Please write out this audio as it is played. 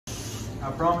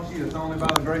I promise you, it's only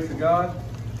by the grace of God.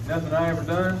 Nothing I ever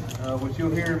done, which you'll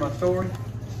hear in my story.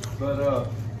 But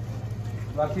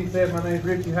like he said, my name is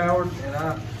Richie Howard, and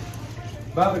I,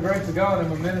 by the grace of God,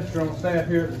 I'm a minister on staff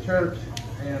here at the church.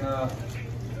 And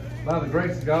by the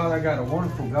grace of God, I got a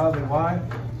wonderful, godly wife.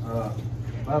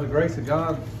 By the grace of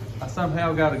God, I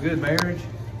somehow got a good marriage.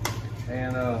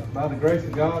 And by the grace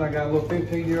of God, I got a little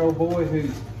 15-year-old boy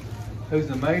who's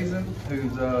amazing,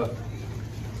 who's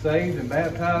saved and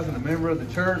baptized and a member of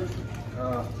the church.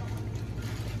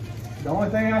 The only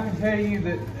thing I can tell you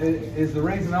that is the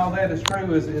reason all that is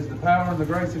true is the power and the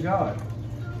grace of God.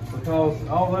 Because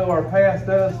although our past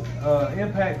does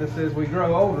impact us as we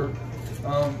grow older,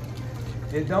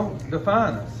 it don't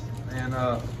define us. And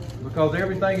because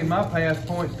everything in my past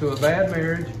points to a bad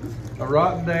marriage, a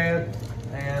rotten dad,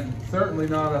 and certainly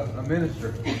not a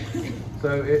minister.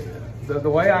 So the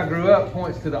way I grew up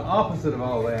points to the opposite of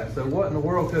all that. So what in the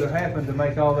world could have happened to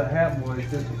make all that happen was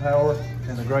just the power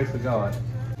and the grace of God.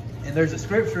 And there's a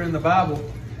scripture in the Bible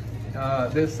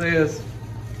that says,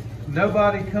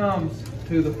 nobody comes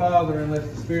to the Father unless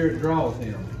the Spirit draws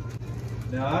him.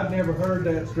 Now, I've never heard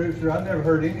that scripture. I've never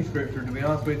heard any scripture, to be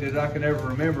honest with you, that I can ever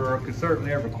remember or could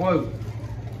certainly ever quote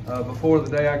before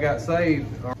the day I got saved.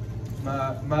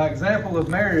 My example of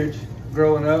marriage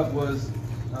growing up was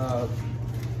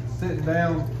sitting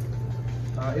down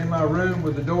in my room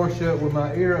with the door shut with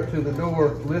my ear up to the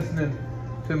door listening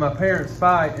to my parents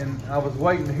fight, and I was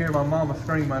waiting to hear my mama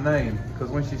scream my name, because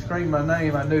when she screamed my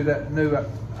name, I knew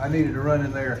I needed to run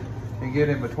in there and get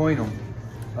in between them.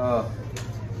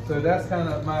 So that's kind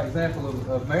of my example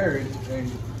of marriage,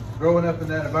 and growing up in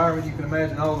that environment, you can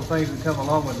imagine all the things that come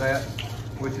along with that,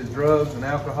 which is drugs and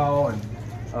alcohol,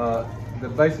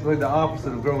 and basically the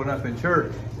opposite of growing up in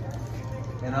church.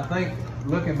 And I think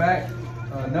looking back,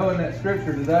 knowing that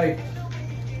scripture today,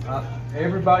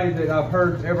 everybody that I've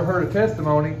ever heard a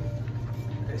testimony,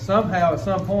 somehow at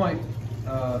some point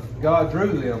God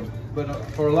drew them. But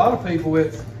for a lot of people,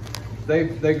 it's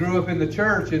they grew up in the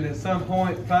church, and at some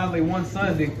point, finally one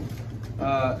Sunday,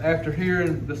 after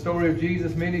hearing the story of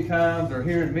Jesus many times, or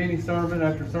hearing many sermon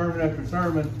after sermon after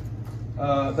sermon,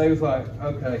 they was like,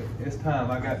 okay, it's time,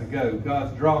 I got to go.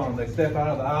 God's drawing them. They step out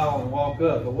of the aisle and walk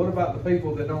up. But what about the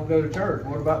people that don't go to church?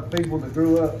 What about the people that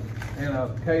grew up in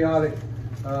a chaotic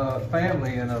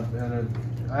family and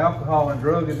an alcohol and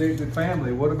drug addicted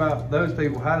family? What about those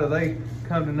people? How do they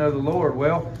come to know the Lord?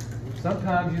 Well,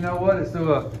 sometimes, you know what, it's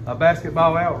through a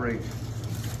basketball outreach.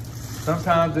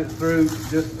 Sometimes it's through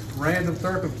just random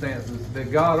circumstances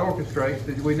that God orchestrates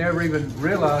that we never even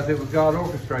realized it was God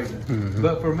orchestrating. Mm-hmm.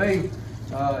 But for me,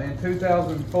 in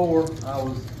 2004, I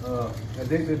was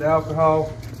addicted to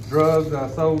alcohol, drugs. I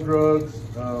sold drugs,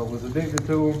 was addicted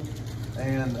to them,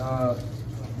 and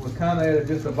was kind of at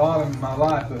just the bottom of my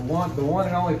life. But the one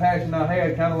and only passion I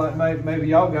had, kind of like maybe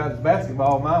y'all guys, is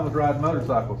basketball. Mine was riding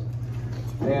motorcycles.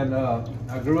 And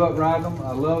I grew up riding them.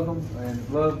 I loved them and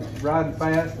loved riding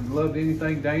fast and loved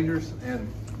anything dangerous. And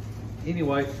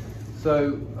anyway,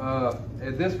 so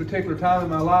at this particular time in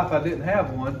my life, I didn't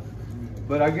have one.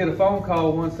 But I get a phone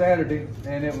call one Saturday,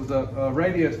 and it was a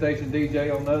radio station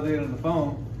DJ on the other end of the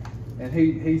phone. And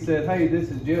he said, hey, this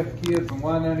is Jeff Kidd from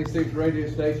Y96 radio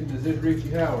station. Is this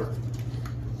Richie Howard?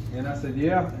 And I said,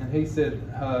 yeah. And he said,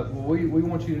 well, we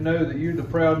want you to know that you're the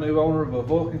proud new owner of a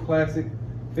Vulcan Classic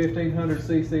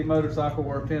 1500cc motorcycle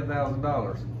worth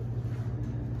 $10,000.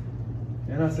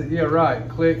 And I said, yeah, right.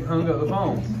 Click, and hung up the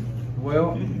phone.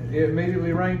 Well, it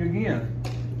immediately rang again.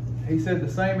 He said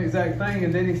the same exact thing,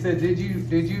 and then he said, did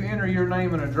you enter your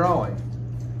name in a drawing?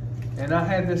 And I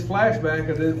had this flashback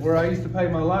of this, where I used to pay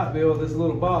my light bill, this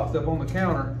little box up on the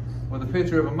counter with a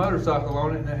picture of a motorcycle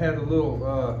on it, and it had a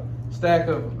little stack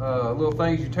of little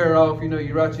things you tear off. You know,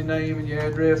 you write your name and your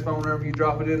address, phone number, you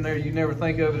drop it in there, you never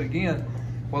think of it again.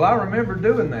 Well, I remember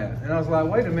doing that, and I was like,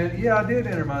 wait a minute, yeah, I did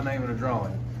enter my name in a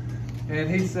drawing. And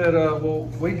he said, well,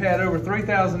 we had over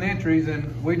 3,000 entries,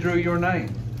 and we drew your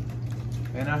name.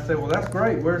 And I said, well, that's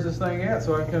great. Where's this thing at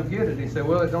so I can come get it? He said,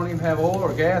 well, it don't even have oil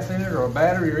or gas in it or a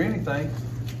battery or anything.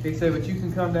 He said, but you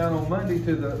can come down on Monday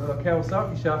to the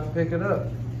Kawasaki shop and pick it up.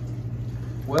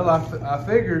 Well, I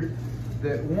figured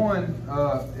that one,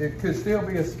 it could still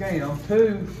be a scam.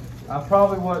 Two, I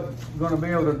probably wasn't going to be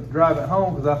able to drive it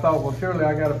home, because I thought, well, surely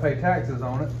I got to pay taxes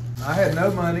on it. I had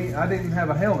no money. I didn't have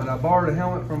a helmet. I borrowed a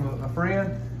helmet from a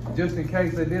friend just in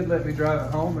case they did let me drive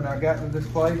it home. And I got to this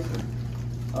place,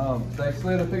 and they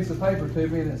slid a piece of paper to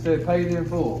me, and it said paid in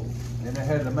full. And it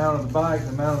had the amount of the bike, the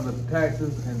amount of the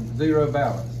taxes, and zero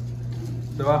balance.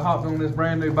 So I hopped on this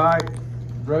brand new bike,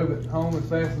 drove it home as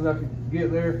fast as I could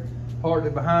get there, parked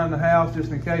it behind the house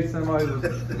just in case somebody was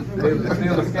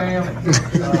still a scam.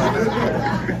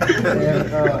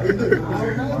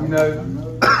 You know,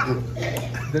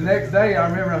 the next day I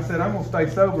remember I said, I'm going to stay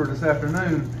sober this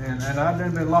afternoon, and I'd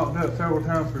been locked up several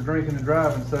times for drinking and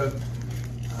driving, so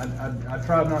I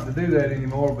tried not to do that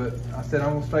anymore, but I said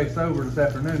I'm going to stay sober this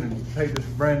afternoon and take this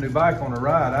brand new bike on a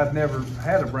ride. I'd never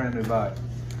had a brand new bike.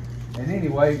 And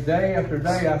anyway, day after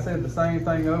day, I said the same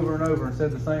thing over and over and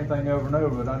said the same thing over and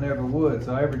over, but I never would.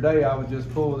 So every day I would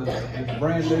just pull this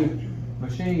brand new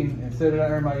machine and sit it out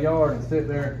there in my yard and sit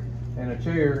there in a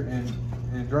chair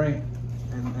and drink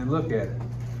and look at it.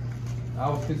 I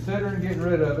was considering getting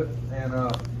rid of it, and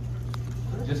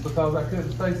just because I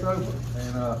couldn't stay sober.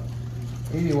 And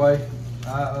anyway,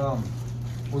 I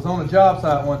was on a job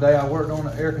site one day. I worked on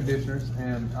the air conditioners,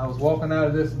 and I was walking out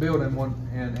of this building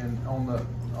and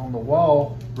on the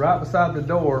wall right beside the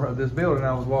door of this building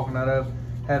I was walking out of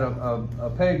had a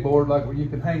pegboard like where you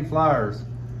could hang flyers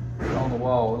on the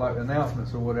wall, like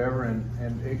announcements or whatever,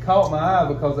 and it caught my eye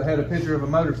because it had a picture of a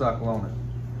motorcycle on it.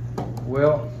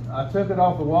 Well, I took it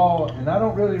off the wall, and I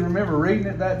don't really remember reading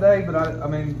it that day, but I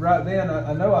mean, right then,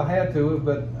 I know I had to it,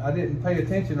 but I didn't pay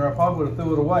attention, or I probably would have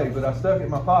threw it away, but I stuck it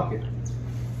in my pocket.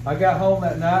 I got home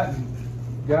that night and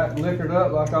got liquored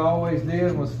up like I always did,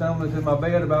 and was stumbling to my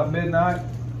bed about midnight,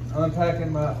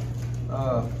 unpacking my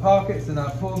pockets, and I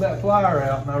pulled that flyer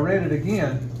out, and I read it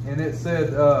again, and it said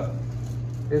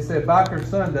Biker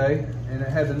Sunday, and it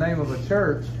had the name of a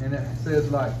church, and it says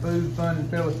like food, fun, and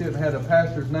fellowship, and had a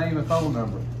pastor's name and phone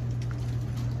number.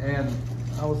 And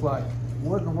I was like,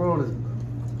 what in the world is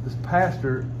this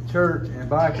pastor, church, and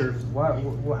bikers?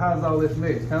 How does all this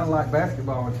mix? Kind of like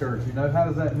basketball and church, you know? How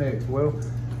does that mix? Well,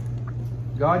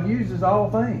 God uses all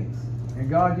things, and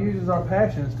God uses our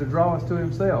passions to draw us to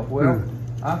Himself. Well,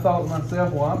 I thought to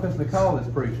myself, well, I'm supposed to call this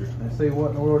preacher and see what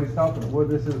in the world he's talking about, what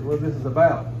this is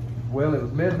about. Well, it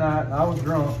was midnight, and I was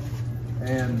drunk,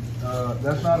 and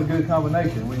that's not a good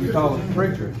combination when you call a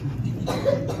preacher.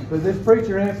 But this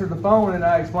preacher answered the phone, and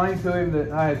I explained to him that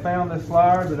I had found this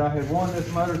flyer, that I had won this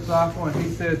motorcycle, and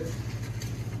he said,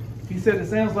 it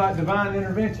sounds like divine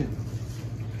intervention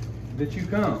that you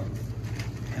come.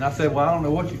 And I said, well, I don't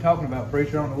know what you're talking about,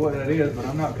 preacher. I don't know what that is, but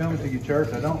I'm not coming to your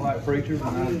church. I don't like preachers.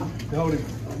 And I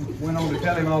went on to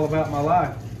tell him all about my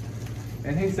life.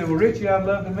 And he said, well, Richie, I'd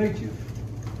love to meet you.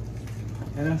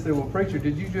 And I said, well, preacher,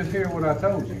 did you just hear what I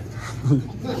told you?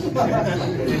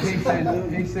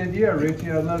 And he said, yeah,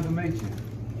 Richie, I'd love to meet you.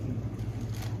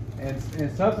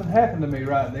 And something happened to me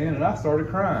right then, and I started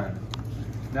crying.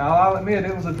 Now, I'll admit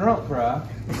it was a drunk cry,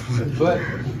 but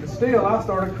still I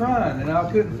started crying, and I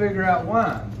couldn't figure out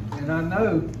why. And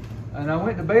I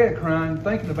went to bed crying,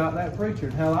 thinking about that preacher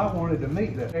and how I wanted to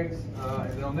meet that.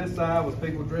 And on this side was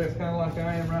people dressed kind of like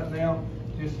I am right now,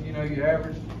 just, you know, your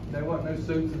average. There wasn't no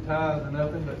suits and ties or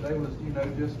nothing, but they was, you know,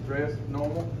 just dressed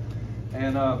normal.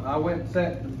 And I went and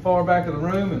sat far back of the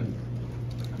room, and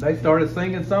they started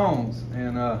singing songs,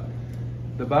 and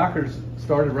the bikers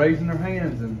started raising their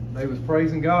hands, and they was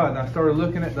praising God. And I started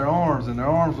looking at their arms, and their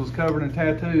arms was covered in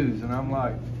tattoos, and I'm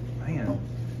like, man.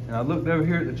 And I looked over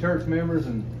here at the church members,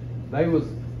 and they was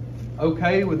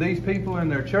okay with these people in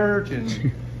their church,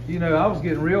 and you know, I was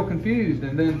getting real confused.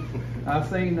 And then I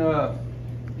seen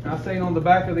on the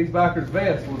back of these bikers'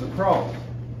 vests was a cross.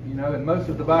 You know, and most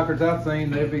of the bikers I've seen,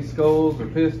 they'd be skulls or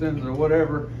pistons or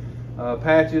whatever,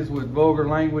 patches with vulgar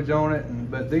language on it.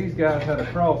 But these guys had a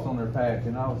cross on their patch,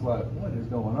 and I was like, what is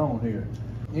going on here?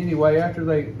 Anyway, after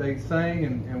they sang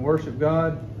and worshiped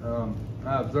God,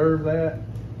 I observed that,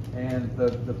 and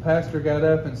the pastor got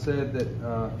up and said that,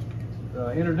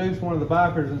 introduced one of the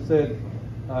bikers and said,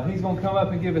 he's going to come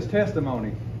up and give his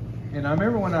testimony. And I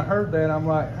remember when I heard that, I'm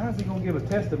like, how's he going to give a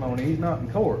testimony? He's not in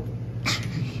court.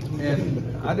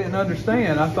 And I didn't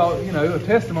understand. I thought, you know, a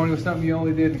testimony was something you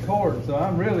only did in court. So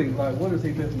I'm really like, what is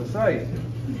he supposed to say?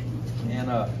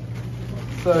 And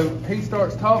so he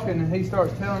starts talking, and he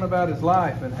starts telling about his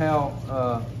life and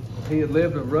how he had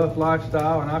lived a rough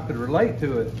lifestyle, and I could relate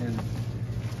to it.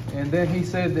 And then he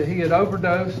said that he had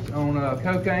overdosed on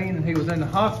cocaine, and he was in the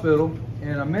hospital,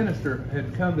 and a minister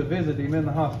had come to visit him in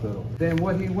the hospital. Then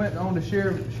what he went on to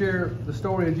share the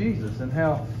story of Jesus, and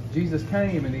how Jesus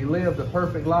came and he lived a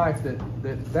perfect life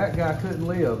that guy couldn't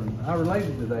live, and I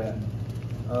related to that.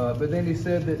 But then he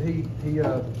said that he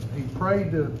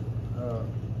prayed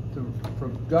for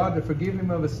God to forgive him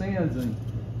of his sins, and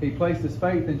he placed his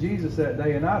faith in Jesus that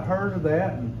day. And I'd heard of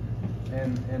that,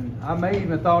 and I may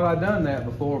even thought I'd done that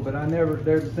before, but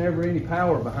there's never any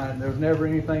power behind it. There was never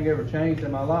anything ever changed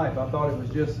in my life. I thought it was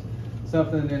just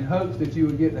something in hopes that you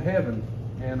would get to heaven.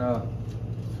 And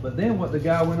but then what the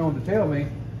guy went on to tell me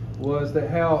was that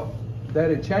how that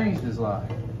had changed his life,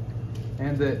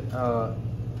 and that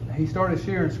he started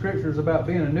sharing scriptures about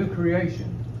being a new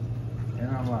creation. And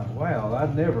I'm like, wow,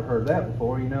 I'd never heard that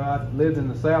before. You know, I lived in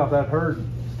the South. I'd heard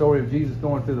the story of Jesus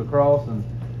going through the cross and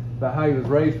about how he was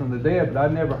raised from the dead, but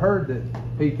I'd never heard that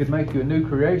he could make you a new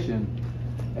creation,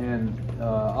 and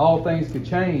all things could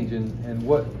change. And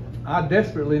what I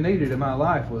desperately needed in my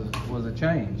life was a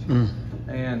change.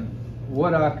 And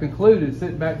what I concluded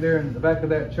sitting back there in the back of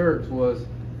that church was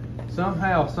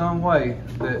somehow, some way,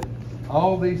 that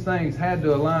all these things had to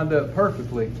have lined up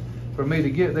perfectly for me to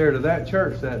get there to that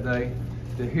church that day,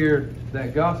 to hear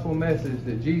that gospel message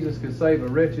that Jesus could save a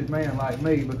wretched man like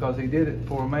me because he did it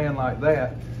for a man like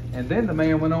that. And then the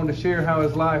man went on to share how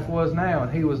his life was now,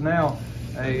 and he was now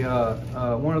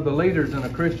one of the leaders in a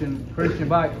Christian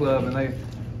bike club, and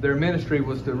their ministry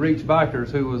was to reach bikers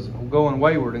who was going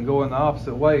wayward and going the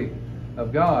opposite way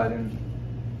of God. And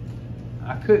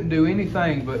I couldn't do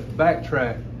anything but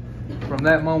backtrack from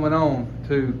that moment on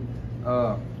to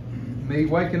me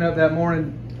waking up that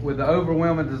morning with the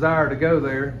overwhelming desire to go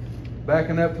there,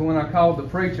 backing up to when I called the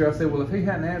preacher. I said, well, if he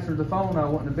hadn't answered the phone, I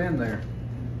wouldn't have been there.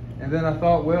 And then I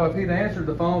thought, well, if he'd answered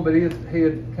the phone, but he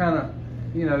had kind of,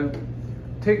 you know,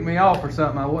 ticked me off or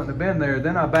something, I wouldn't have been there.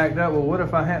 Then I backed up, well, what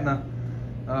if I hadn't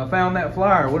found that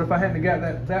flyer? What if I hadn't got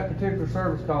that particular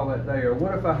service call that day? Or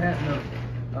what if I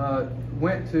hadn't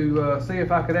went to see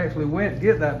if I could actually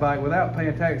get that bike without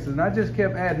paying taxes? And I just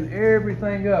kept adding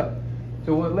everything up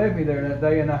to what led me there that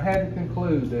day, and I had to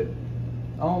conclude that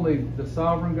only the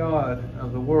sovereign God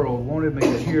of the world wanted me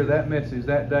to hear that message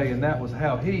that day, and that was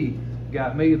how he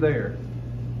got me there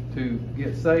to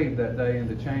get saved that day and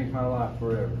to change my life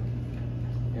forever.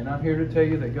 And I'm here to tell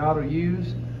you that God will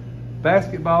use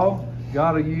basketball,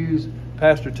 God will use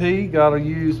Pastor T, God will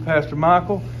use Pastor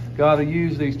Michael, God will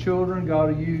use these children, God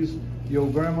will use your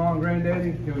grandma and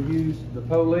granddaddy, he'll use the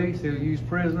police, he'll use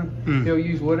prison, he'll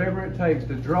use whatever it takes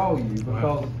to draw you,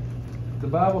 because the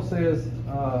Bible says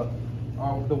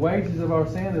the wages of our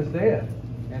sin is death,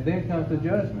 and then comes the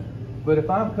judgment. But if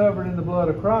I'm covered in the blood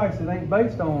of Christ, it ain't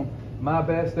based on my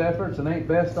best efforts, and ain't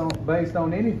based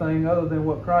on anything other than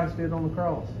what Christ did on the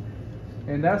cross.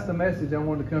 And that's the message I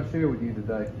wanted to come share with you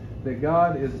today. That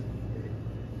God is,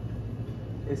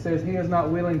 it says he is not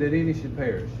willing that any should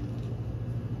perish.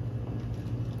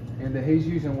 And that he's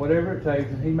using whatever it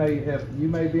takes, and you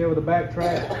may be able to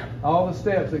backtrack all the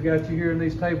steps that got you here in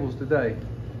these tables today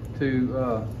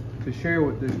to share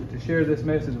this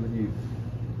message with you.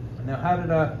 Now, how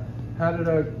did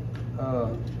I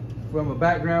from a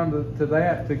background to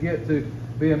that to get to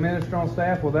be a minister on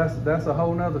staff? Well, that's a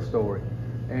whole nother story.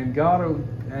 And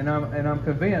I'm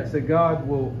convinced that God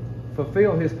will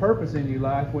fulfill his purpose in your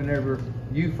life whenever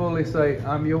you fully say,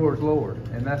 I'm yours, Lord.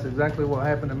 And that's exactly what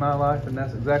happened in my life, and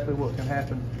that's exactly what can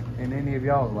happen in any of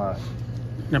y'all's lives.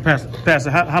 Now,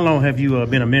 Pastor, how long have you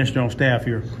been a minister on staff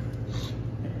here?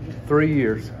 3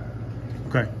 years.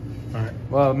 Okay. All right.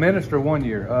 Well, minister 1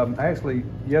 year. Actually,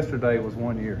 yesterday was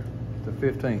 1 year. The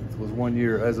 15th was 1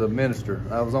 year as a minister.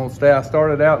 I was on staff. I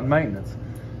started out in maintenance.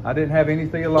 I didn't have any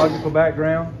theological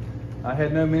background. I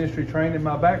had no ministry training.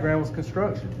 My background was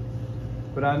construction.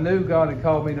 But I knew God had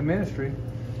called me to ministry,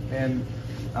 and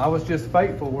I was just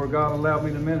faithful where God allowed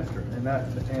me to minister.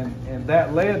 And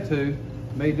that led to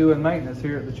me doing maintenance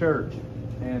here at the church.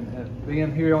 And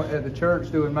being here at the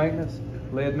church doing maintenance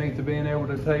led me to being able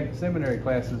to take seminary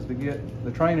classes to get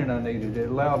the training I needed. It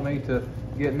allowed me to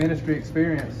get ministry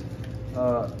experience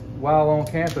while on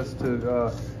campus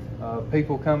to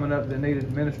people coming up that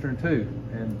needed ministering too.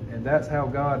 And that's how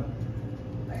God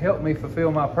helped me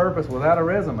fulfill my purpose without a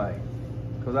resume.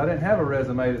 Because I didn't have a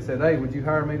resume that said, hey, would you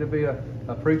hire me to be a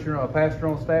preacher or a pastor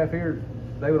on staff here?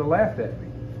 They would have laughed at me.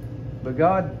 But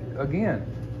God, again,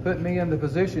 put me in the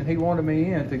position he wanted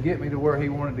me in to get me to where he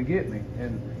wanted to get me.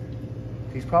 And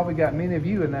he's probably got many of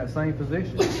you in that same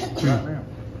position right now.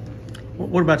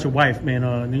 What about your wife,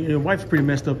 man? Your wife's pretty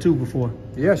messed up too before.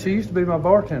 Yeah, she used to be my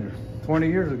bartender 20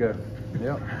 years ago.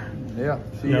 Yeah.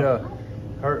 She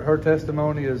her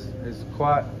testimony is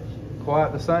quite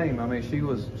the same. I mean, she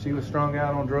was strung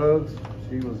out on drugs.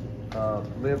 She was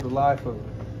lived a life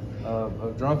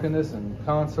of drunkenness and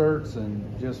concerts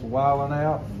and just wilding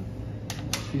out. And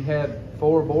she had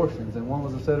 4 abortions, and one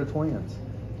was a set of twins.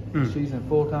 She's in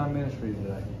full-time ministry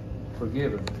today,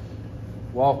 forgiven,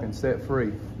 walking, set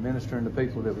free, ministering to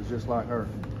people that was just like her.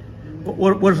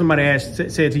 What if somebody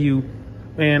said to you,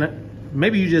 man,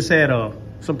 maybe you just had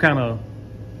some kind of,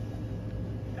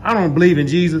 I don't believe in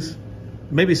Jesus.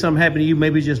 Maybe something happened to you.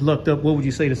 Maybe you just lucked up. What would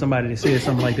you say to somebody that said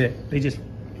something like that? Maybe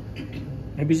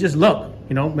it's just luck.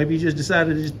 You know, maybe you just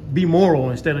decided to just be moral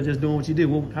instead of just doing what you did.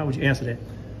 How would you answer that?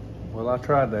 Well, I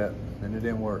tried that. and it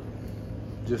didn't work.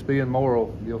 Just being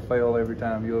moral, you'll fail every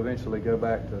time. You'll eventually go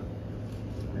back to,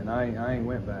 and I ain't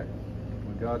went back.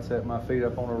 When God set my feet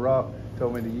up on a rock,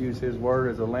 told me to use His word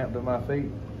as a lamp to my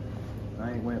feet,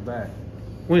 I ain't went back.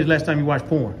 When was the last time you watched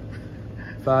porn?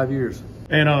 5 years.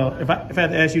 And if I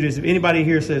had to ask you this, if anybody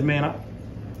here says, man,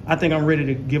 I think I'm ready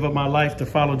to give up my life to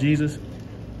follow Jesus,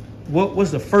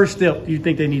 what's the first step you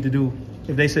think they need to do?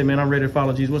 If they say, man, I'm ready to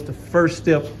follow Jesus, what's the first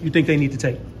step you think they need to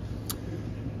take?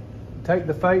 Take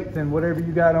the faith in whatever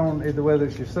you got on, either whether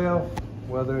it's yourself,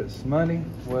 whether it's money,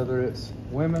 whether it's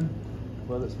women,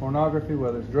 whether it's pornography,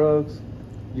 whether it's drugs.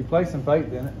 You place some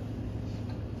faith in it.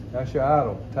 That's your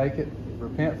idol. Take it,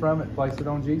 repent from it, place it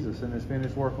on Jesus and His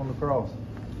finished work on the cross.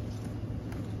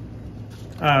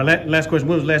 Last question.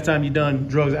 When was the last time you done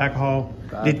drugs, alcohol?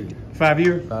 5 years. 5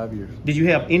 years? 5 years. Did you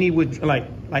have any with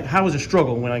like how was the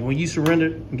struggle when you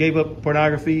surrendered and gave up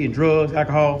pornography and drugs,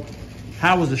 alcohol?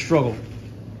 How was the struggle?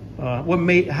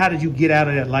 How did you get out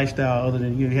of that lifestyle other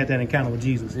than you had that encounter with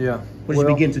Jesus? Yeah. What did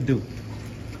you begin to do?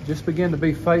 Just begin to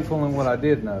be faithful in what I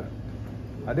did know.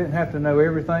 I didn't have to know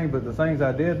everything, but the things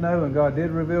I did know and God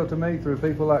did reveal to me through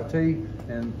people like T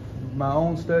and my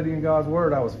own study in God's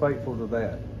Word, I was faithful to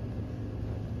that.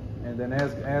 And then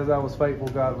as I was faithful,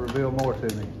 God revealed more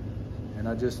to me. And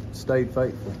I just stayed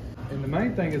faithful. And the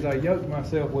main thing is I yoked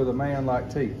myself with a man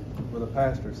like T, with a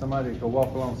pastor, somebody that could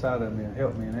walk alongside of me and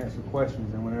help me and answer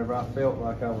questions. And whenever I felt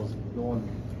like I was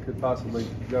could possibly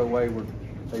go wayward,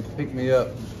 they'd pick me up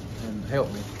and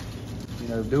help me. You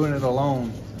know, doing it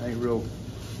alone ain't real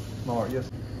smart. Yes.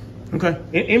 Okay.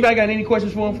 Anybody got any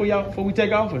questions for him before we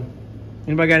take off? Or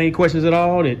anybody got any questions at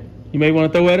all that you may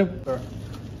want to throw at him? Sir.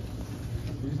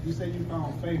 You say you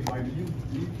found faith. Like,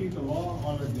 do you keep the law,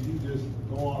 or do you just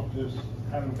go off just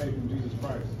having faith in Jesus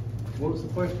Christ? What was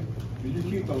the question? Do you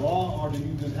keep the law, or do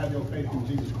you just have your faith in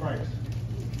Jesus Christ?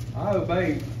 I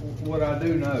obey what I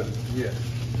do know, yes.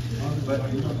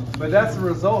 But that's the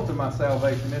result of my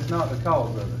salvation. It's not the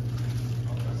cause of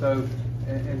it. So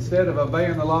instead of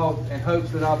obeying the law in hopes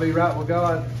that I'll be right with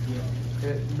God,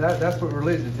 that's what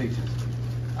religion teaches.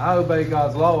 I obey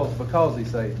God's laws because He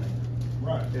saved me.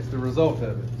 Right. It's the result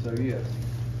of it. So yes.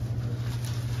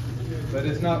 But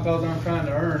it's not because I'm trying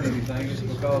to earn anything. It's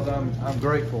because I'm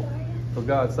grateful for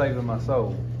God saving my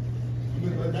soul.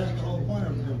 But that's the whole point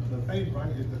of the faith, right?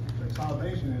 Is the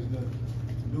salvation is to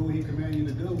do what He commanded you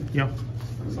to do. Yeah.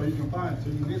 So you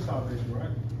can get salvation, right?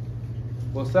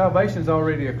 Well, salvation's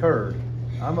already occurred.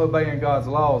 I'm obeying God's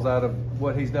laws out of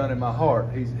what He's done in my heart.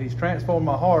 He's transformed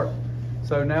my heart,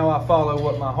 so now I follow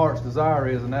what my heart's desire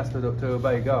is, and that's to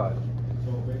obey God.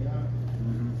 So obey God.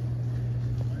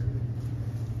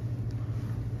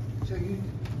 So you,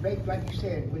 like you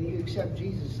said, when you accept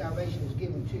Jesus, salvation is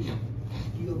given to you.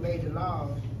 You obey the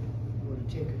laws or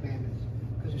the 10 Commandments,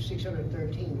 because there's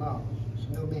 613 laws.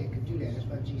 So no man could do that. That's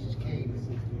why Jesus came.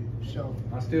 So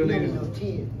I still need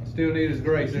His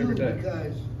grace every day.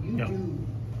 Because you do.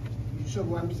 So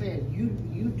what I'm saying,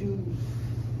 you do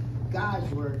God's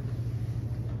work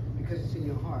because it's in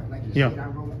your heart. Like He said,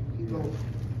 He wrote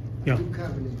the new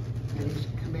covenant and His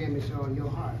commandments are on your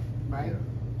heart, right?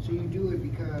 So you do it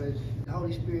because the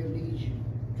Holy Spirit leads you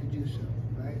to do so,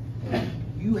 right?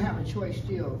 You have a choice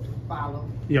still to follow.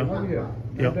 Yeah. Oh, yeah.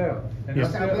 No doubt. And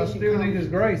I still need His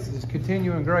grace. It's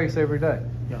continuing grace every day.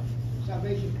 Yeah.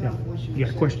 Salvation comes once you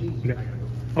accept question. Jesus.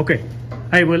 Okay.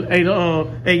 Hey, well, hey,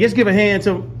 let's give a hand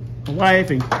to my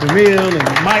wife and Camille and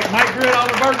Mike grilled all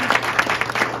the burgers.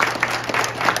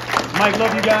 Mike,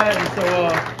 love you guys. And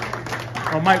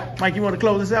so, Mike, you want to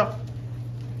close this out?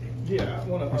 Yeah, I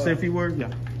want to say a few words.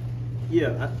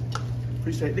 Yeah, I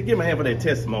appreciate it. Give me a hand for that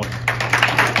testimony.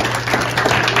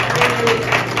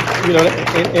 You know,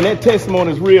 and that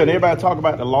testimony is real. And everybody talk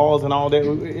about the laws and all that.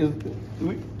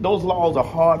 Those laws are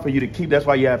hard for you to keep. That's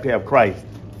why you have to have Christ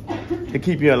to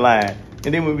keep you in line.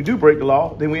 And then when we do break the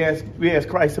law, then we ask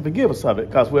Christ to forgive us of it,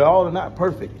 because we're all not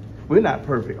perfect. We're not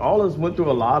perfect. All of us went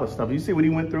through a lot of stuff. You see what he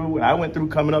went through, what I went through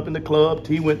coming up in the club,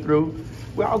 T went through.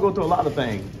 We all go through a lot of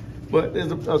things. But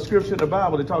there's a scripture in the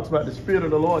Bible that talks about the Spirit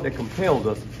of the Lord that compels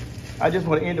us. I just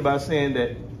want to end it by saying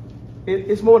that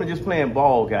it's more than just playing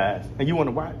ball, guys. And you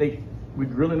wonder why we're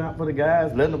grilling out for the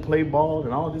guys, letting them play ball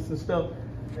and all this and stuff.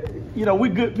 You know,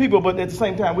 we're good people, but at the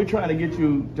same time, we're trying to get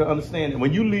you to understand that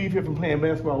when you leave here from playing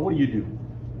basketball, what do?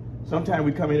 Sometimes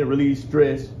we come in and release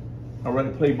stress. I'm ready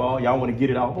to play ball. Y'all want to get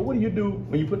it off. But what do you do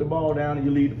when you put the ball down and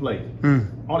you leave the place?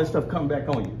 All this stuff come back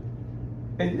on you.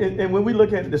 And when we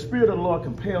look at it, the Spirit of the Lord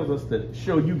compels us to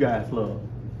show you guys love,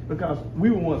 because we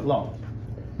were once lost.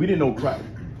 We didn't know Christ.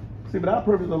 See, but our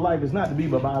purpose of life is not to be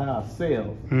about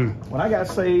ourselves. When I got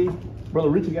saved, Brother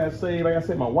Richie got saved, like I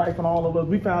said, my wife and all of us,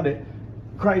 we found that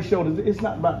Christ showed us it's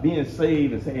not about being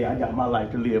saved and saying, hey, I got my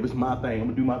life to live. It's my thing. I'm going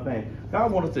to do my thing.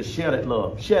 God wants us to share that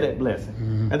love, share that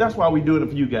blessing. And that's why we do it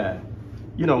for you guys.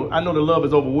 You know, I know the love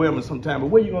is overwhelming sometimes, but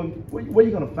where you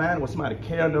going to find with somebody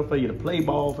care enough for you to play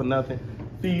ball for nothing,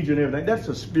 feed you and everything? That's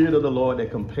the Spirit of the Lord that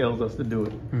compels us to do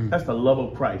it. That's the love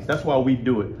of Christ. That's why we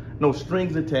do it. No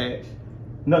strings attached,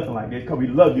 nothing like that, because we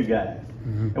love you guys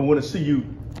and want to see you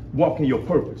walk in your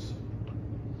purpose.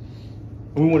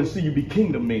 And we want to see you be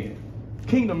kingdom men.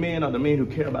 Kingdom men are the men who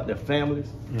care about their families,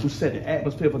 who set the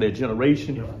atmosphere for their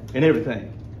generation and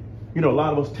everything. You know, a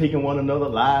lot of us taking one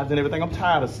another's lives and everything. I'm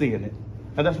tired of seeing it.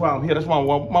 And that's why I'm here. That's why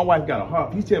my wife got a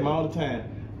heart. He tells me all the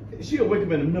time, she'll wake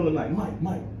up in the middle of the night,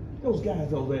 Mike, those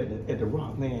guys over there at the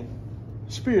Rock, man,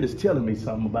 Spirit is telling me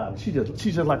something about it.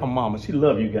 She's just like a mama. She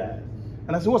love you guys.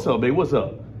 And I said, what's up, babe? What's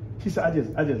up? She said,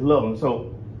 I just love them.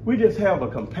 So we just have a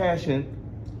compassion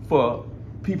for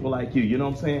people like you. You know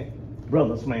what I'm saying?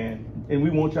 Brothers, man. And we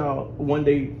want y'all one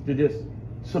day to just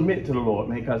submit to the Lord,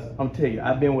 man, because I'm telling you,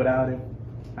 I've been without him.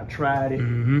 I tried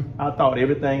it. I thought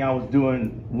everything I was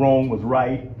doing wrong was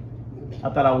right. I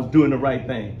thought I was doing the right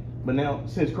thing. But now,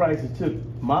 since Christ has took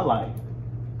my life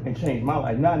and changed my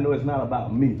life, now I know it's not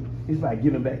about me. It's about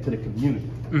giving back to the community.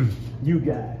 You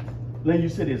guys. Then you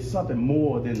said there's something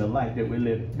more than the life that we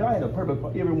live. God had a purpose for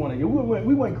every one of you.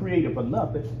 We weren't created for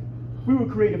nothing. We were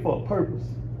created for a purpose.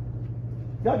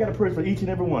 God got a purpose for each and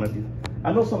every one of you.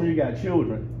 I know some of you got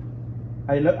children.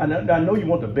 I know you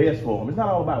want the best for them. It's not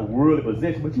all about worldly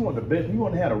possession, but you want the best. You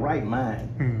want to have the right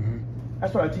mind.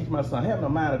 That's what I teach my son, having a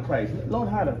mind of Christ. Learn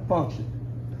how to function.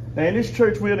 Now in this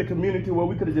church, we're in a community where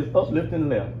we could have just uplifted and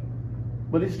left.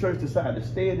 But this church decided to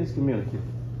stay in this community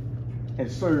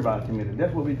and serve our community.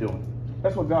 That's what we're doing.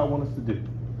 That's what God wants us to do.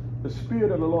 The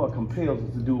Spirit of the Lord compels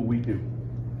us to do what we do.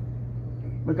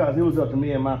 Because it was up to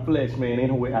me and my flesh, man,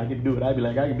 ain't no way I could do it. I'd be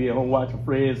like, I could be at home watching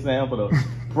Fred Sanford or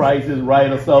Price is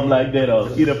Right or something like that, or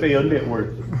NFL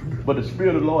Network. But the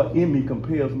Spirit of the Lord in me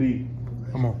compels me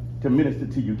to minister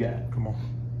to you guys. Come on.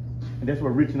 And that's what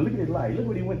Richie, look at his life. Look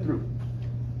what he went through.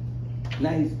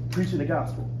 Now he's preaching the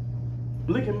gospel.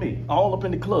 Look at me, all up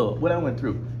in the club, what I went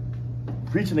through.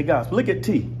 Preaching the gospel. Look at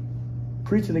T,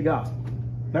 preaching the gospel.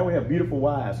 Now we have beautiful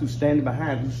wives who's standing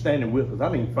behind, who's standing with us. I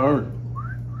mean, firm.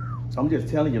 So I'm just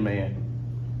telling you, man,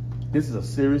 this is a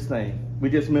serious thing. We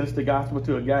just ministered the gospel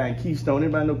to a guy in Keystone.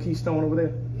 Anybody know Keystone over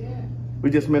there? Yeah. We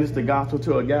just ministered the gospel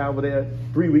to a guy over there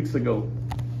 3 weeks ago.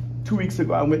 2 weeks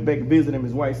ago, I went back to visit him.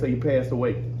 His wife said he passed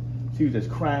away. She was just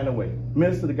crying away.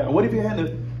 Minister to God. What if he had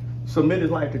to submit his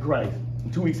life to Christ?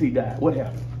 In 2 weeks, he died. What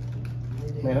happened?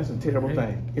 Man, that's a terrible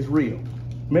thing. It's real.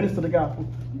 Minister the gospel.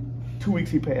 2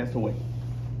 weeks, he passed away.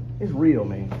 It's real,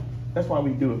 man. That's why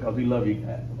we do it, because we love you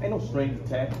guys. Ain't no strings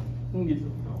attached. We don't get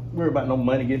worry about no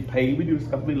money getting paid. We do this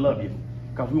because we love you,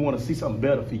 because we want to see something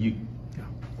better for you.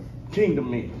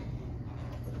 Kingdom men.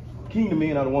 Kingdom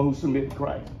men are the ones who submit to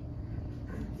Christ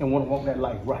and want to walk that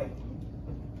life right.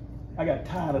 I got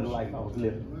tired of the life I was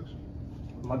living.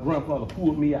 My grandfather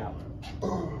pulled me out.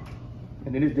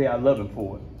 And then this day I love him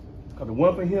for it. Because the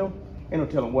one for him, ain't no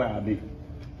telling where I'll be.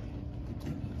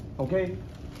 Okay?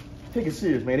 Take it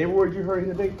serious, man. Every word you heard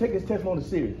here today, take this testimony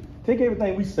serious. Take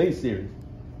everything we say serious.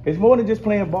 It's more than just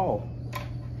playing ball.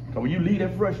 Because when you leave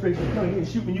that frustration, come here and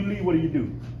shoot, when you leave, what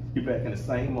do? You're back in the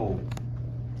same mode.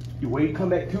 You wait, come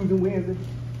back Tuesday, Wednesday,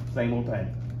 same old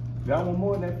thing. God wants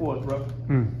more than that for us, bro.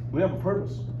 We have a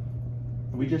purpose.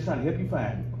 And we're just trying to help you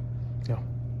find it.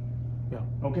 Yeah.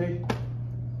 Okay?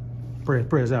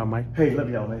 Prayers out, Mike. Hey, love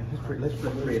y'all, man. Let's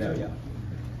pray it out, y'all.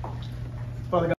 Father God.